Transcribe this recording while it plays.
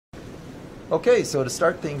Okay, so to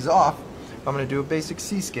start things off, I'm going to do a basic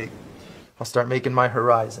seascape. I'll start making my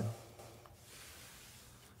horizon.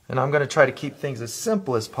 And I'm going to try to keep things as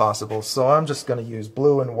simple as possible, so I'm just going to use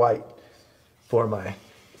blue and white for my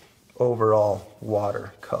overall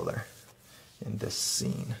water color in this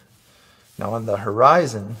scene. Now on the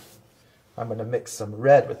horizon, I'm going to mix some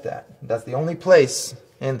red with that. That's the only place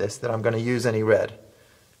in this that I'm going to use any red,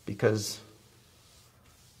 because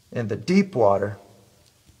in the deep water,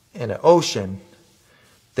 in an ocean,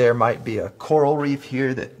 there might be a coral reef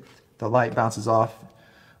here that the light bounces off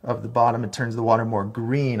of the bottom and turns the water more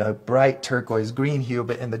green, a bright turquoise green hue,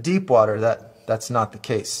 but in the deep water that's not the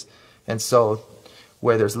case. And so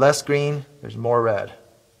where there's less green, there's more red.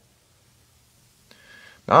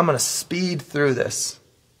 Now I'm going to speed through this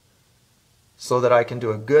so that I can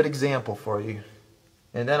do a good example for you,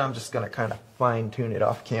 and then I'm just going to kind of fine tune it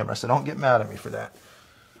off camera, so don't get mad at me for that.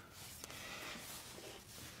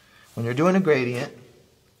 When you're doing a gradient,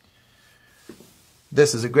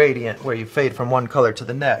 this is a gradient where you fade from one color to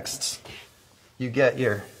the next. You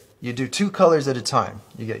do two colors at a time.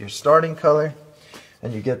 You get your starting color,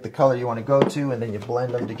 and you get the color you want to go to, and then you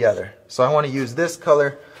blend them together. So I want to use this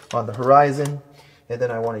color on the horizon, and then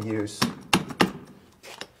I want to use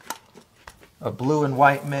a blue and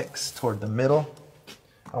white mix toward the middle.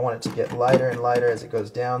 I want it to get lighter and lighter as it goes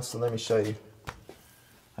down, so let me show you.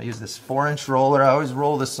 I use this 4-inch roller. I always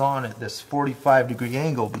roll this on at this 45-degree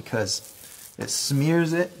angle because it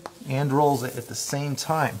smears it and rolls it at the same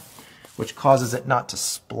time, which causes it not to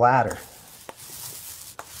splatter.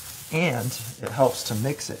 And it helps to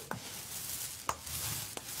mix it.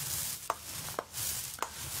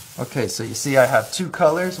 Okay, so you see I have two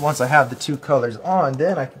colors. Once I have the two colors on,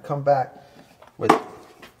 then I can come back with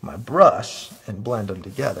my brush and blend them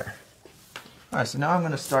together. Alright, so now I'm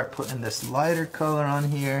going to start putting this lighter color on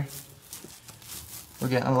here. We're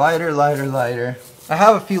getting lighter, lighter, lighter. I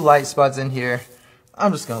have a few light spots in here.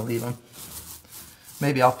 I'm just going to leave them.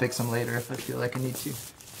 Maybe I'll fix them later if I feel like I need to.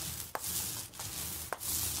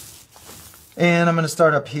 And I'm going to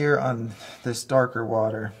start up here on this darker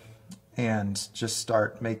water and just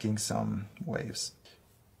start making some waves.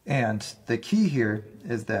 And the key here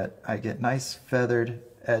is that I get nice feathered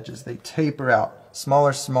edges. They taper out.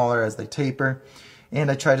 Smaller, smaller as they taper,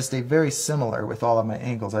 and I try to stay very similar with all of my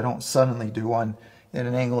angles. I don't suddenly do one at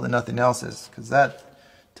an angle that nothing else is, because that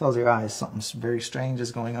tells your eyes something very strange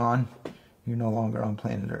is going on. You're no longer on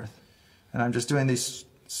planet Earth. And I'm just doing these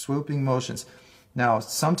swooping motions. Now,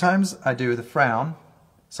 sometimes I do the frown,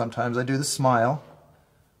 sometimes I do the smile,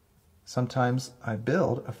 sometimes I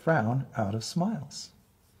build a frown out of smiles.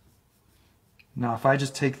 Now, if I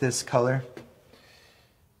just take this color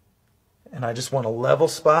and I just want a level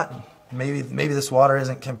spot, maybe this water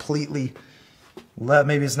isn't completely,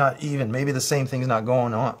 maybe it's not even, maybe the same thing's not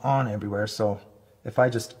going on everywhere. So if I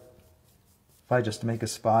just make a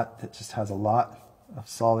spot that just has a lot of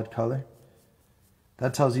solid color,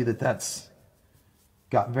 that tells you that that's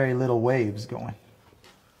got very little waves going.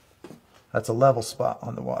 That's a level spot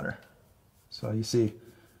on the water. So you see,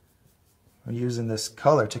 we're using this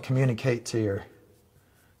color to communicate to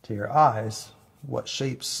your eyes what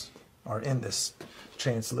shapes are in this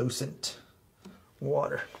translucent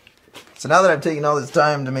water. So now that I've taken all this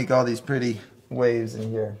time to make all these pretty waves in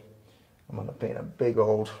here, I'm going to paint a big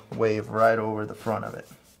old wave right over the front of it.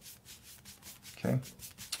 Okay?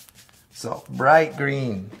 So, bright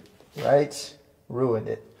green, right? Ruined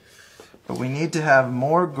it. But we need to have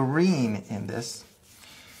more green in this,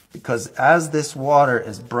 because as this water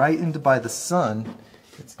is brightened by the sun,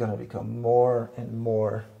 it's going to become more and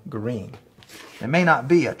more green. It may not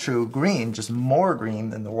be a true green, just more green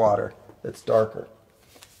than the water that's darker.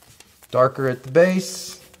 Darker at the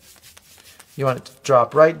base. You want it to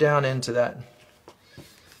drop right down into that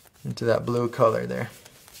blue color there.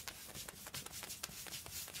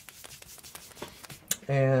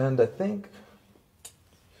 And I think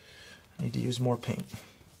I need to use more paint.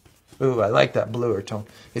 Ooh, I like that bluer tone.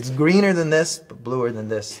 It's greener than this, but bluer than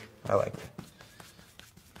this. I like it.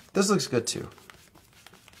 This looks good too.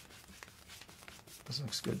 This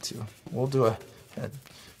looks good too. We'll do a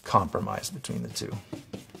compromise between the two.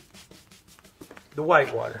 The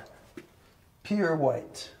white water. Pure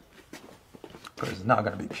white. Of course, it's not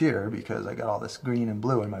going to be pure because I got all this green and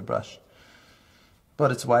blue in my brush.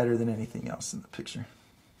 But it's whiter than anything else in the picture.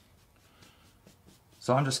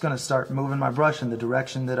 So I'm just going to start moving my brush in the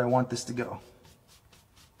direction that I want this to go.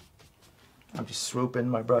 I'm just swooping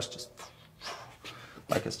my brush just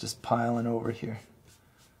like it's just piling over here.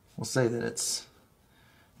 We'll say that it's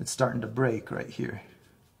starting to break right here.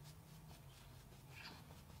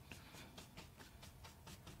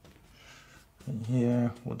 And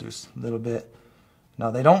here. We'll do a little bit.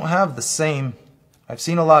 Now they don't have the same, I've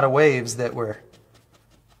seen a lot of waves that were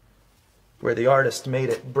where the artist made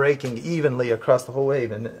it breaking evenly across the whole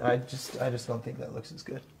wave, and I just don't think that looks as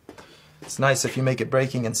good. It's nice if you make it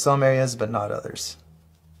breaking in some areas, but not others.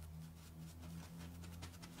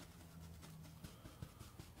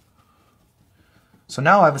 So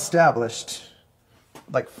now I've established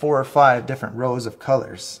like 4 or 5 different rows of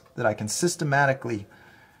colors that I can systematically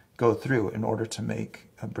go through in order to make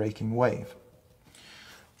a breaking wave.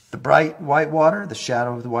 The bright white water, the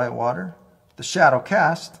shadow of the white water, the shadow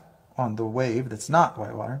cast on the wave that's not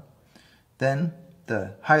white water, then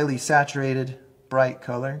the highly saturated bright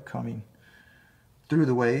color coming through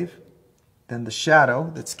the wave, then the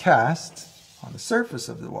shadow that's cast on the surface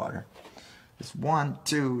of the water. It's 1,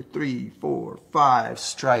 2, 3, 4, 5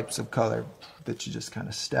 stripes of color that you just kind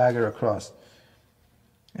of stagger across.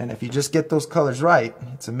 And if you just get those colors right,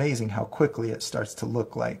 it's amazing how quickly it starts to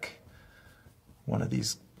look like one of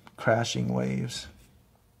these crashing waves.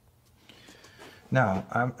 Now,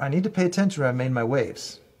 I need to pay attention when I made my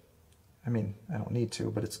waves. I mean, I don't need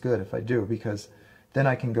to, but it's good if I do, because then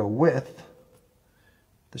I can go with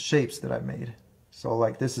the shapes that I made. So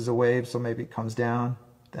like this is a wave, so maybe it comes down,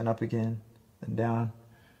 then up again, then down.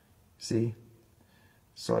 See?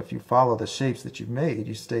 So if you follow the shapes that you've made,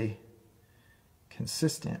 you stay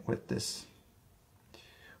consistent with this,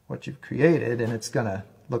 what you've created, and it's gonna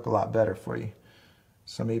look a lot better for you.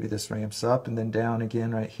 So maybe this ramps up and then down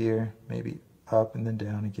again right here, maybe up and then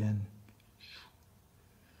down again.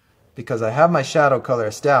 Because I have my shadow color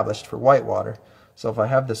established for white water, so if I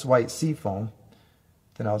have this white sea foam,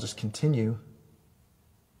 then I'll just continue.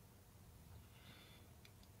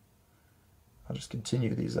 I'll just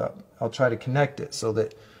continue these up. I'll try to connect it so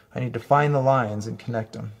that I need to find the lines and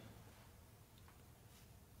connect them.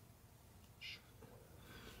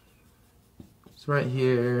 So right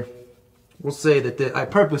here, we'll say that I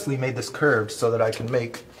purposely made this curved so that I can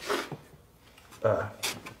make a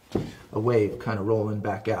wave kind of rolling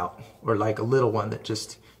back out, or like a little one that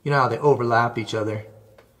just, you know how they overlap each other.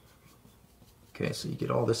 Okay, so you get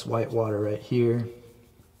all this white water right here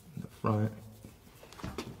in the front.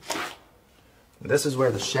 And this is where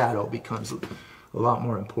the shadow becomes a lot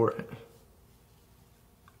more important.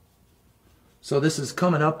 So this is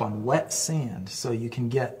coming up on wet sand, so you can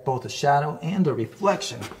get both a shadow and a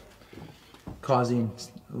reflection, causing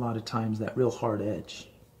a lot of times that real hard edge.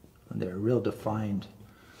 And they're a real defined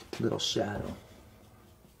little shadow.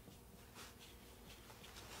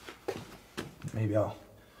 Maybe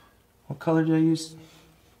what color did I use?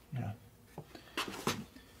 Yeah.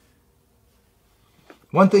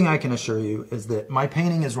 One thing I can assure you is that my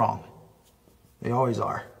painting is wrong. They always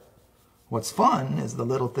are. What's fun is the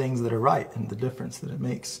little things that are right and the difference that it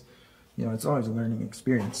makes. You know, it's always a learning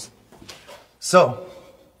experience. So,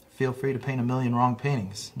 feel free to paint a million wrong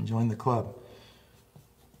paintings and join the club.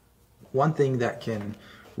 One thing that can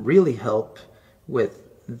really help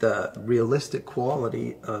with the realistic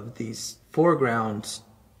quality of these foreground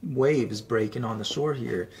waves breaking on the shore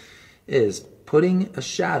here is putting a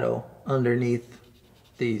shadow underneath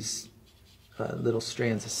these little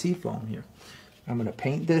strands of sea foam here. I'm going to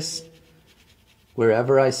paint this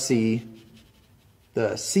wherever I see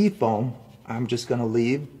the sea foam. I'm just going to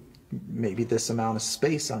leave maybe this amount of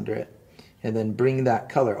space under it, and then bring that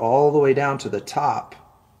color all the way down to the top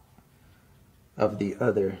of the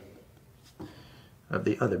other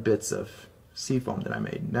bits of sea foam that I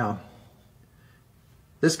made. Now,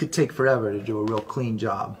 this could take forever to do a real clean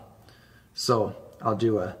job, so I'll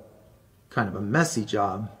do a kind of a messy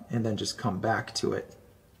job and then just come back to it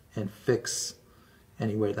and fix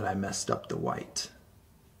any way that I messed up the white,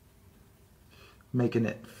 making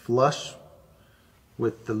it flush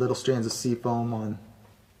with the little strands of sea foam on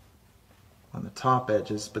the top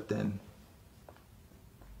edges, but then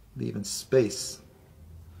leaving space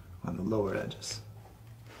on the lower edges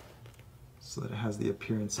so that it has the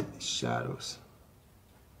appearance of these shadows.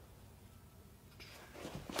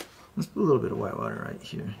 Let's put a little bit of white water right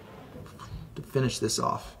here to finish this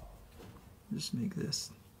off. Just make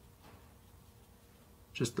this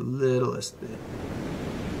just the littlest bit.